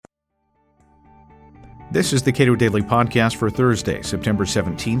This is the Cato Daily Podcast for Thursday, September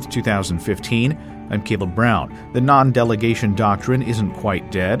 17th, 2015. I'm Caleb Brown. The non-delegation doctrine isn't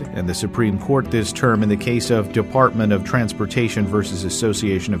quite dead, and the Supreme Court this term in the case of Department of Transportation versus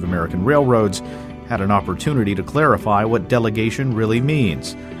Association of American Railroads had an opportunity to clarify what delegation really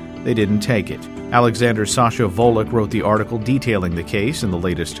means. They didn't take it. Alexander Sasha Volek wrote the article detailing the case in the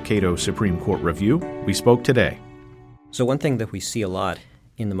latest Cato Supreme Court review. We spoke today. So one thing that we see a lot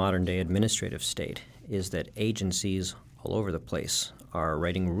in the modern-day administrative state is that agencies all over the place are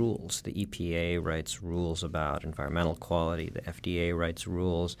writing rules. The EPA writes rules about environmental quality. The FDA writes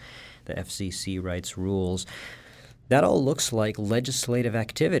rules. The FCC writes rules. That all looks like legislative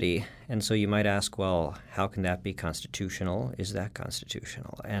activity. And so you might ask, well, how can that be constitutional? Is that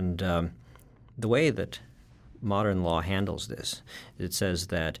constitutional? And the way that modern law handles this, it says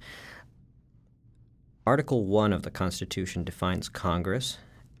that Article 1 of the Constitution defines Congress,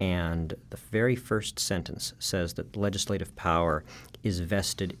 and the very first sentence says that legislative power is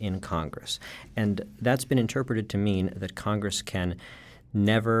vested in Congress. And that's been interpreted to mean that Congress can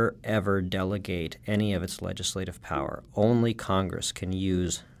never, ever delegate any of its legislative power. Only Congress can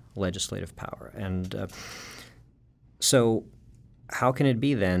use legislative power. And so how can it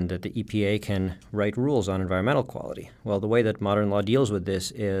be then that the EPA can write rules on environmental quality? Well, the way that modern law deals with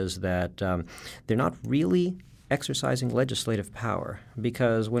this is that they're not really exercising legislative power,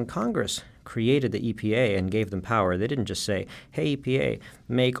 because when Congress created the EPA and gave them power, they didn't just say, hey, EPA,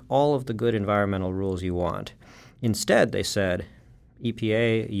 make all of the good environmental rules you want. Instead, they said,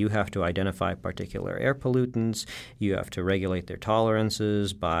 EPA, you have to identify particular air pollutants, you have to regulate their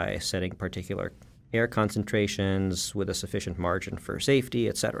tolerances by setting particular air concentrations with a sufficient margin for safety,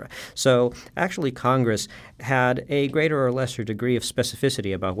 etc. So actually Congress had a greater or lesser degree of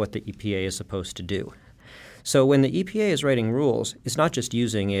specificity about what the EPA is supposed to do. So when the EPA is writing rules, it's not just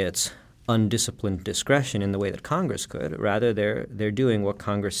using its undisciplined discretion in the way that Congress could. Rather, they're doing what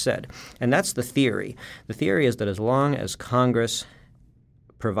Congress said. And that's the theory. The theory is that as long as Congress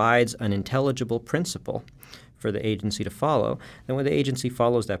provides an intelligible principle for the agency to follow, then when the agency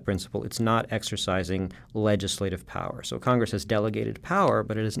follows that principle, it's not exercising legislative power. So Congress has delegated power,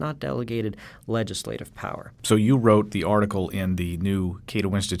 but it has not delegated legislative power. So you wrote the article in the new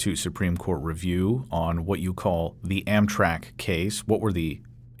Cato Institute Supreme Court review on what you call the Amtrak case. What were the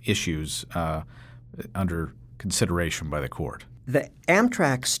issues under consideration by the court? The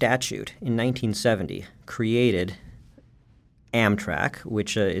Amtrak statute in 1970 created Amtrak,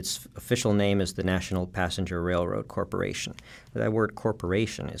 which its official name is the National Passenger Railroad Corporation. That word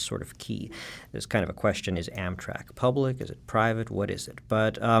corporation is sort of key. There's kind of a question, is Amtrak public? Is it private? What is it?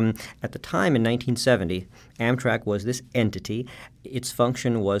 But at the time in 1970, Amtrak was this entity. Its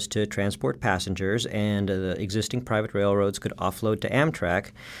function was to transport passengers, and the existing private railroads could offload to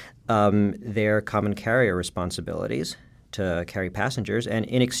Amtrak their common carrier responsibilities to carry passengers, and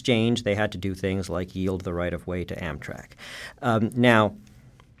in exchange, they had to do things like yield the right-of-way to Amtrak. Now,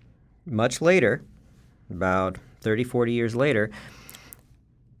 much later, about 30, 40 years later,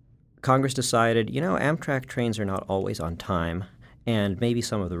 Congress decided, Amtrak trains are not always on time, and maybe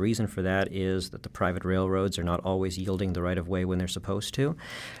some of the reason for that is that the private railroads are not always yielding the right-of-way when they're supposed to.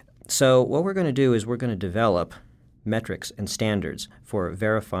 So what we're going to do is we're going to develop metrics and standards for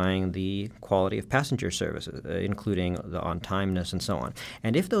verifying the quality of passenger services, including the on-timeness and so on.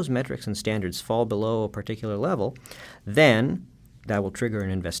 And if those metrics and standards fall below a particular level, then that will trigger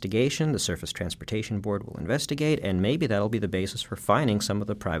an investigation. The Surface Transportation Board will investigate, and maybe that'll be the basis for fining some of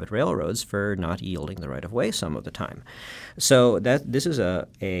the private railroads for not yielding the right-of-way some of the time. So this is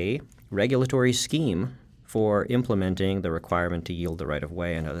a regulatory scheme for implementing the requirement to yield the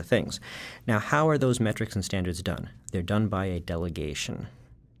right-of-way and other things. Now, how are those metrics and standards done? They're done by a delegation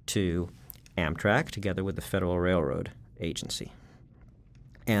to Amtrak together with the Federal Railroad Agency.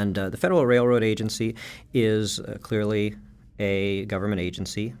 And the Federal Railroad Agency is clearly a government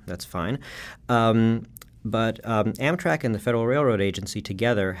agency. That's fine. But Amtrak and the Federal Railroad Agency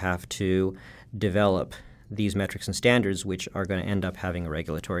together have to develop these metrics and standards, which are going to end up having a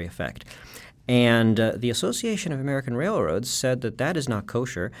regulatory effect. And the Association of American Railroads said that that is not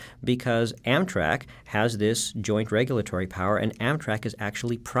kosher because Amtrak has this joint regulatory power, and Amtrak is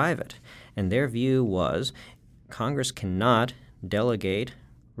actually private. And their view was Congress cannot delegate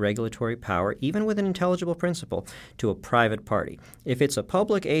regulatory power, even with an intelligible principle, to a private party. If it's a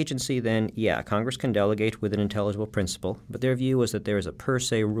public agency, then yeah, Congress can delegate with an intelligible principle, but their view was that there is a per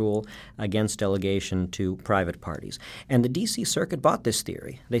se rule against delegation to private parties. And the D.C. Circuit bought this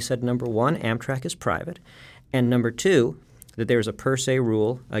theory. They said, number one, Amtrak is private, and number two, that there is a per se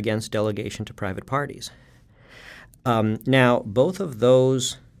rule against delegation to private parties. Now, both of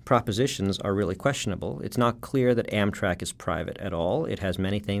those propositions are really questionable. It's not clear that Amtrak is private at all. It has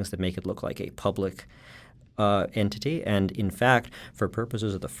many things that make it look like a public entity. And in fact, for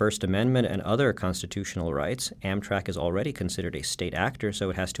purposes of the First Amendment and other constitutional rights, Amtrak is already considered a state actor, so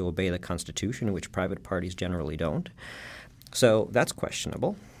it has to obey the Constitution, which private parties generally don't. So that's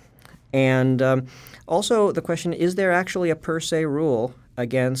questionable. And also the question, is there actually a per se rule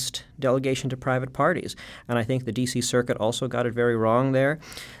against delegation to private parties? And I think the D.C. Circuit also got it very wrong there.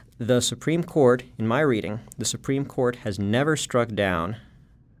 The Supreme Court, in my reading, the Supreme Court has never struck down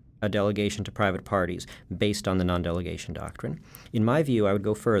a delegation to private parties based on the non-delegation doctrine. In my view, I would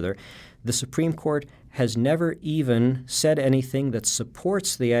go further. The Supreme Court has never even said anything that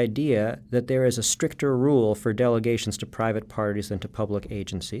supports the idea that there is a stricter rule for delegations to private parties than to public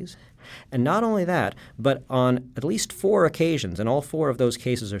agencies. And not only that, but on at least 4 occasions, and all 4 of those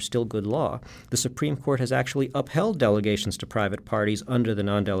cases are still good law, the Supreme Court has actually upheld delegations to private parties under the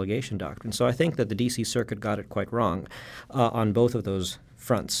non-delegation doctrine. So I think that the D.C. Circuit got it quite wrong on both of those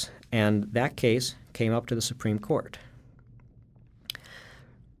fronts. And that case came up to the Supreme Court.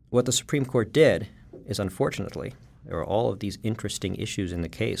 What the Supreme Court did is, unfortunately, there are all of these interesting issues in the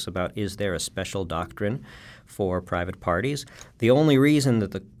case about, is there a special doctrine for private parties? The only reason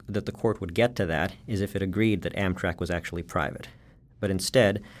that the court would get to that is if it agreed that Amtrak was actually private. But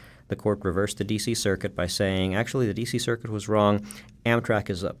instead, the court reversed the D.C. Circuit by saying, actually, the D.C. Circuit was wrong. Amtrak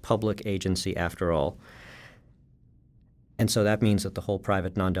is a public agency after all. And so that means that the whole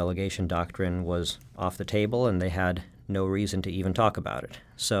private non-delegation doctrine was off the table, and they had no reason to even talk about it.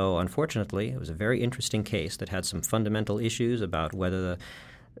 So unfortunately, it was a very interesting case that had some fundamental issues about whether the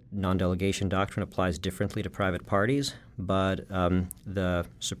non-delegation doctrine applies differently to private parties, but the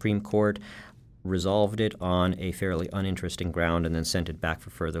Supreme Court resolved it on a fairly uninteresting ground and then sent it back for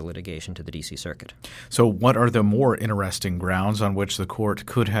further litigation to the D.C. Circuit. So what are the more interesting grounds on which the court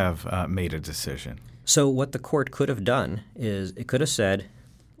could have made a decision? So what the court could have done is it could have said,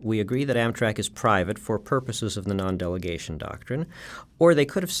 we agree that Amtrak is private for purposes of the non-delegation doctrine, or they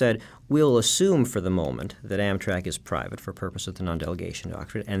could have said, we'll assume for the moment that Amtrak is private for purposes of the non-delegation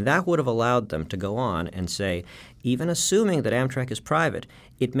doctrine, and that would have allowed them to go on and say, even assuming that Amtrak is private,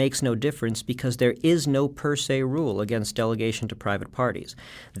 it makes no difference because there is no per se rule against delegation to private parties,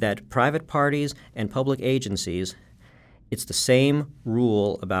 that private parties and public agencies, it's the same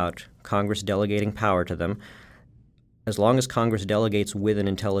rule about Congress delegating power to them. As long as Congress delegates with an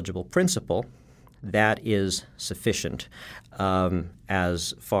intelligible principle, that is sufficient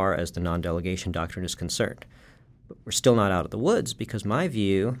as far as the non-delegation doctrine is concerned. But we're still not out of the woods because my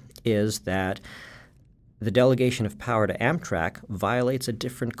view is that the delegation of power to Amtrak violates a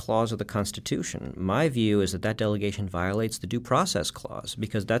different clause of the Constitution. My view is that that delegation violates the Due Process Clause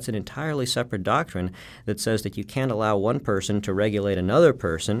because that's an entirely separate doctrine that says that you can't allow one person to regulate another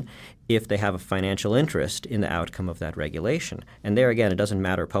person if they have a financial interest in the outcome of that regulation. And there again, it doesn't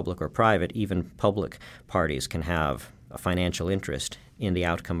matter public or private. Even public parties can have a financial interest in the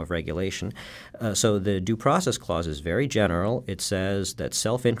outcome of regulation. So the Due Process Clause is very general. It says that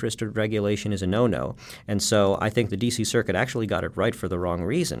self-interested regulation is a no-no. And so I think the D.C. Circuit actually got it right for the wrong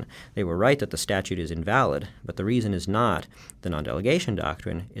reason. They were right that the statute is invalid, but the reason is not the non-delegation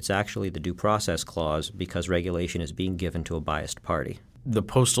doctrine. It's actually the Due Process Clause because regulation is being given to a biased party. The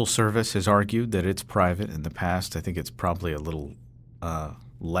Postal Service has argued that it's private in the past. I think it's probably a little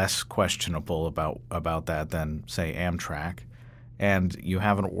less questionable about that than, say, Amtrak. And you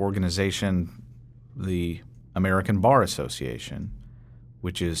have an organization, the American Bar Association,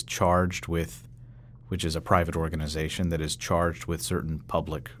 which is a private organization that is charged with certain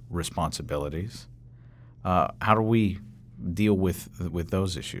public responsibilities. How do we deal with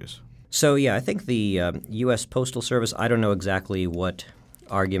those issues? So, yeah, I think the U.S. Postal Service, I don't know exactly what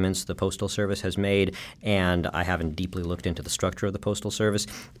arguments the Postal Service has made, and I haven't deeply looked into the structure of the Postal Service.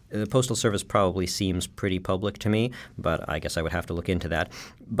 The Postal Service probably seems pretty public to me, but I guess I would have to look into that.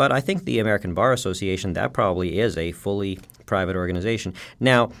 But I think the American Bar Association, that probably is a fully private organization.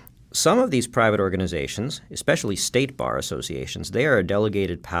 Now, some of these private organizations, especially state bar associations, they are a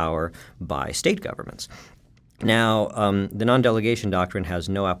delegated power by state governments. Now, the non-delegation doctrine has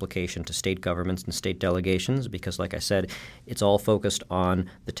no application to state governments and state delegations because, like I said, it's all focused on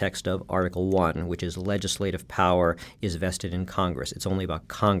the text of Article 1, which is legislative power is vested in Congress. It's only about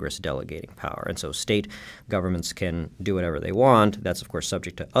Congress delegating power. And so state governments can do whatever they want. That's, of course,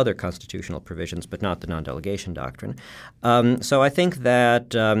 subject to other constitutional provisions, but not the non-delegation doctrine. So I think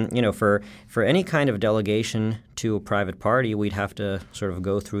that, for any kind of delegation to a private party, we'd have to sort of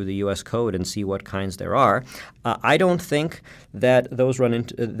go through the U.S. Code and see what kinds there are. I don't think that those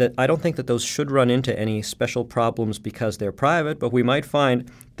should run into any special problems because they're private, but we might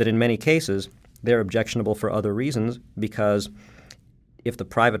find that in many cases they're objectionable for other reasons, because if the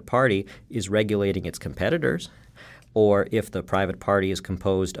private party is regulating its competitors, or if the private party is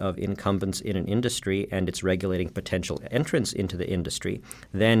composed of incumbents in an industry and it's regulating potential entrants into the industry,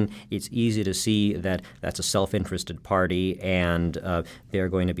 then it's easy to see that that's a self-interested party, and they're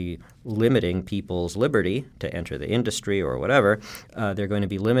going to be limiting people's liberty to enter the industry or whatever. They're going to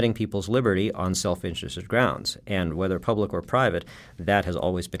be limiting people's liberty on self-interested grounds. And whether public or private, that has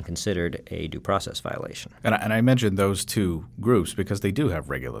always been considered a due process violation. And I mentioned those two groups because they do have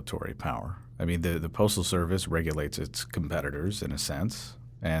regulatory power. I mean, the Postal Service regulates its competitors in a sense,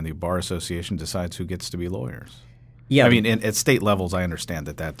 and the Bar Association decides who gets to be lawyers. Yeah, I mean, at state levels, I understand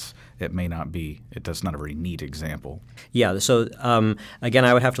that that's not a very neat example. Yeah, so again,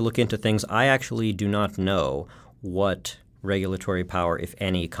 I would have to look into things. I actually do not know what regulatory power, if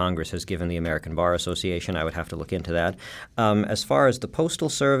any, Congress has given the American Bar Association. I would have to look into that. As far as the Postal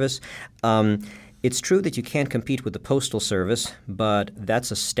Service, it's true that you can't compete with the Postal Service, but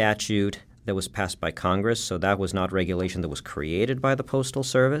that's a statute that was passed by Congress, so that was not regulation that was created by the Postal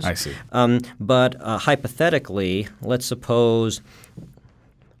Service. I see. But hypothetically, let's suppose,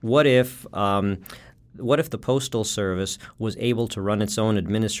 what if the Postal Service was able to run its own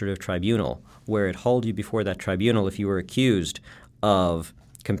administrative tribunal, where it hauled you before that tribunal if you were accused of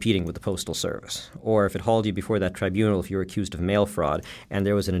competing with the Postal Service, or if it hauled you before that tribunal if you were accused of mail fraud, and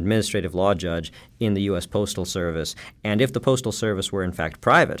there was an administrative law judge in the U.S. Postal Service, and if the Postal Service were in fact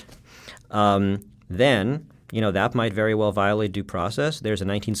private, then that might very well violate due process. There's a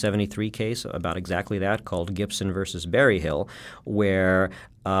 1973 case about exactly that called Gibson versus Berryhill, where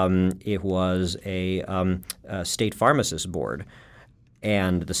it was a state pharmacist board,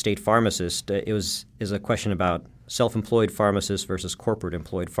 and the state pharmacist is a question about self-employed pharmacists versus corporate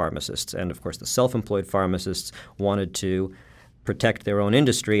employed pharmacists. And of course, the self-employed pharmacists wanted to protect their own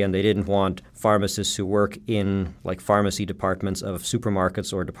industry, and they didn't want pharmacists who work in like pharmacy departments of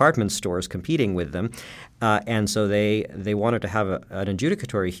supermarkets or department stores competing with them. And so they wanted to have an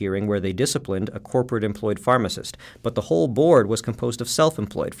adjudicatory hearing where they disciplined a corporate employed pharmacist. But the whole board was composed of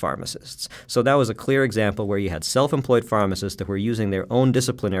self-employed pharmacists. So that was a clear example where you had self-employed pharmacists that were using their own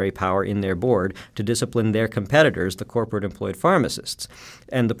disciplinary power in their board to discipline their competitors, the corporate employed pharmacists.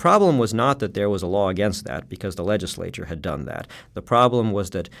 And the problem was not that there was a law against that, because the legislature had done that. The problem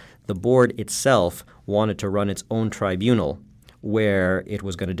was that the board itself wanted to run its own tribunal where it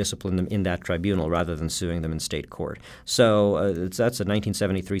was going to discipline them in that tribunal rather than suing them in state court. So that's a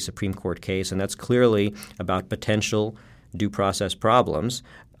 1973 Supreme Court case, and that's clearly about potential due process problems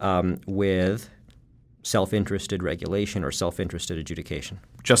with self-interested regulation or self-interested adjudication.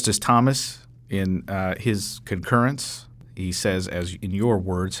 Justice Thomas, in his concurrence, he says, as in your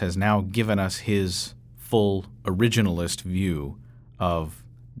words, has now given us his full originalist view of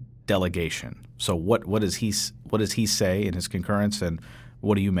delegation. So what does he say in his concurrence, and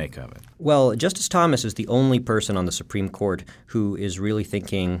what do you make of it? Well, Justice Thomas is the only person on the Supreme Court who is really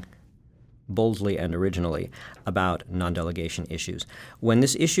thinking boldly and originally about non-delegation issues. When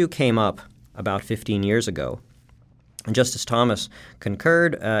this issue came up about 15 years ago, Justice Thomas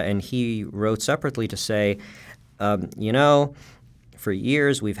concurred, and he wrote separately to say, for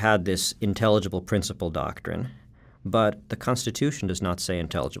years we've had this intelligible principle doctrine, but the Constitution does not say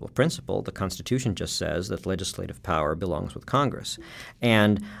intelligible principle. The Constitution just says that legislative power belongs with Congress.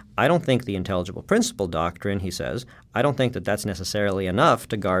 And I don't think the intelligible principle doctrine, he says, I don't think that that's necessarily enough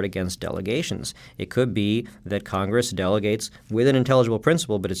to guard against delegations. It could be that Congress delegates with an intelligible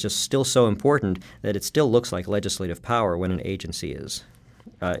principle, but it's just still so important that it still looks like legislative power when an agency is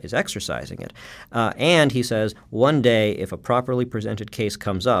exercising it. And he says, one day, if a properly presented case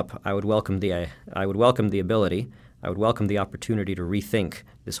comes up, I would welcome the opportunity to rethink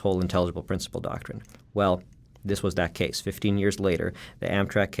this whole intelligible principle doctrine. Well, this was that case. 15 years later, the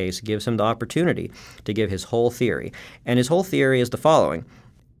Amtrak case gives him the opportunity to give his whole theory. And his whole theory is the following.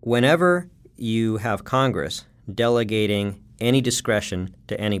 Whenever you have Congress delegating any discretion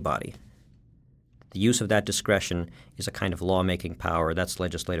to anybody, the use of that discretion is a kind of lawmaking power, that's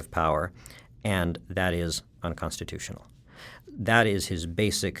legislative power, and that is unconstitutional. That is his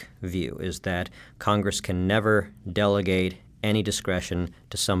basic view, is that Congress can never delegate any discretion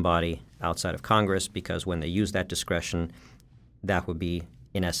to somebody outside of Congress, because when they use that discretion, that would be,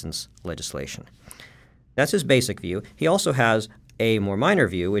 in essence, legislation. That's his basic view. He also has a more minor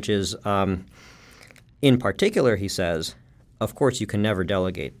view, which is, in particular, he says, of course, you can never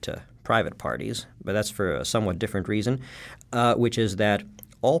delegate to private parties, but that's for a somewhat different reason, which is that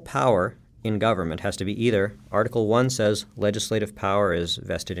all power in government has to be either Article 1 says legislative power is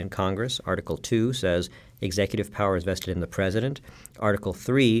vested in Congress, Article 2 says executive power is vested in the president, Article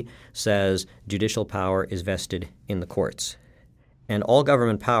 3 says judicial power is vested in the courts. And all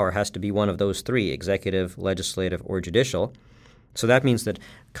government power has to be one of those three, executive, legislative, or judicial. So that means that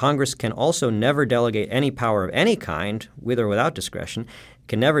Congress can also never delegate any power of any kind, with or without discretion,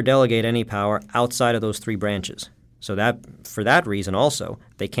 can never delegate any power outside of those three branches. So that, for that reason also,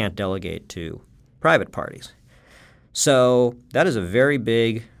 they can't delegate to private parties. So that is a very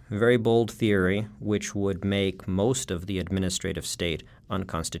big, very bold theory, which would make most of the administrative state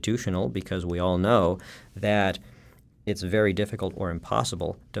unconstitutional, because we all know that it's very difficult or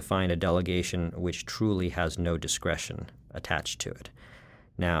impossible to find a delegation which truly has no discretion attached to it.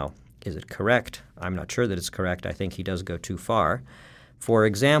 Now, is it correct? I'm not sure that it's correct. I think he does go too far. For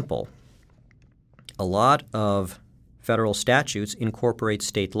example, a lot of federal statutes incorporate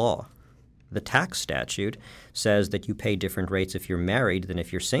state law. The tax statute says that you pay different rates if you're married than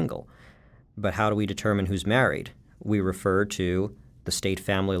if you're single. But how do we determine who's married? We refer to the state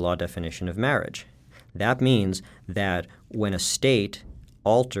family law definition of marriage. That means that when a state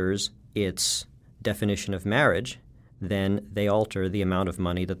alters its definition of marriage, then they alter the amount of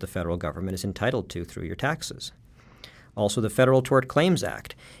money that the federal government is entitled to through your taxes. Also, the Federal Tort Claims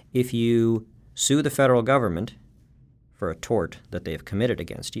Act. If you sue the federal government for a tort that they have committed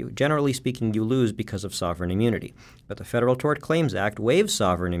against you, generally speaking, you lose because of sovereign immunity. But the Federal Tort Claims Act waives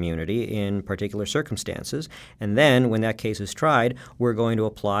sovereign immunity in particular circumstances, and then when that case is tried, we're going to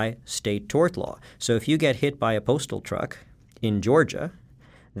apply state tort law. So if you get hit by a postal truck in Georgia,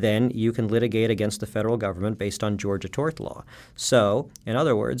 then you can litigate against the federal government based on Georgia tort law. So, in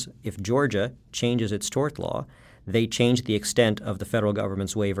other words, if Georgia changes its tort law, they change the extent of the federal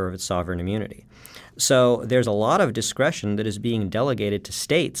government's waiver of its sovereign immunity. So there's a lot of discretion that is being delegated to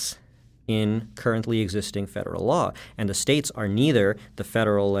states in currently existing federal law. And the states are neither the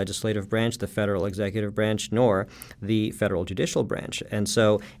federal legislative branch, the federal executive branch, nor the federal judicial branch. And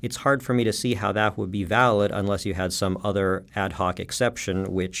so it's hard for me to see how that would be valid unless you had some other ad hoc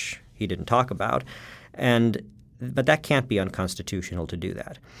exception, which he didn't talk about. But that can't be unconstitutional to do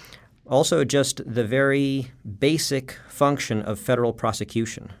that. Also, just the very basic function of federal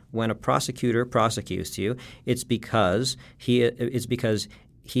prosecution. When a prosecutor prosecutes you, it's because he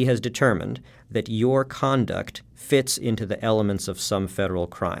has determined that your conduct fits into the elements of some federal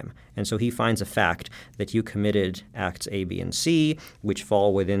crime. And so he finds a fact that you committed acts A, B, and C, which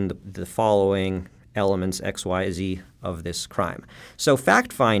fall within the following elements X, Y, Z of this crime. So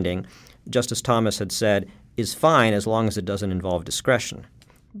fact-finding, Justice Thomas had said, is fine as long as it doesn't involve discretion.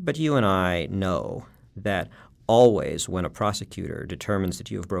 But you and I know that always when a prosecutor determines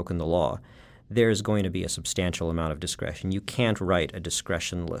that you have broken the law, there's going to be a substantial amount of discretion. You can't write a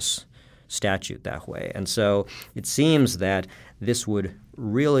discretionless statute that way. And so it seems that this would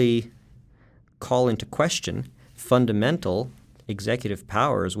really call into question fundamental executive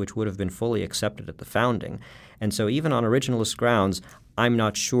powers which would have been fully accepted at the founding. And so even on originalist grounds, I'm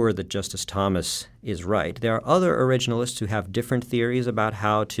not sure that Justice Thomas is right. There are other originalists who have different theories about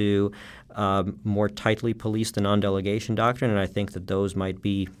how to more tightly police the non-delegation doctrine, and I think that those might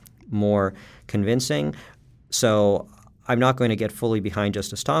be more convincing. So I'm not going to get fully behind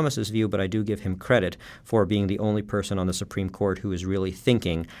Justice Thomas's view, but I do give him credit for being the only person on the Supreme Court who is really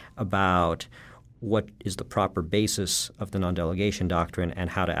thinking about what is the proper basis of the non-delegation doctrine and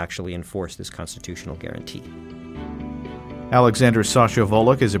how to actually enforce this constitutional guarantee. Alexander Sasha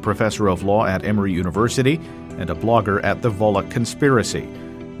Volokh is a professor of law at Emory University and a blogger at The Volokh Conspiracy.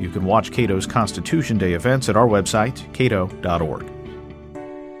 You can watch Cato's Constitution Day events at our website, cato.org.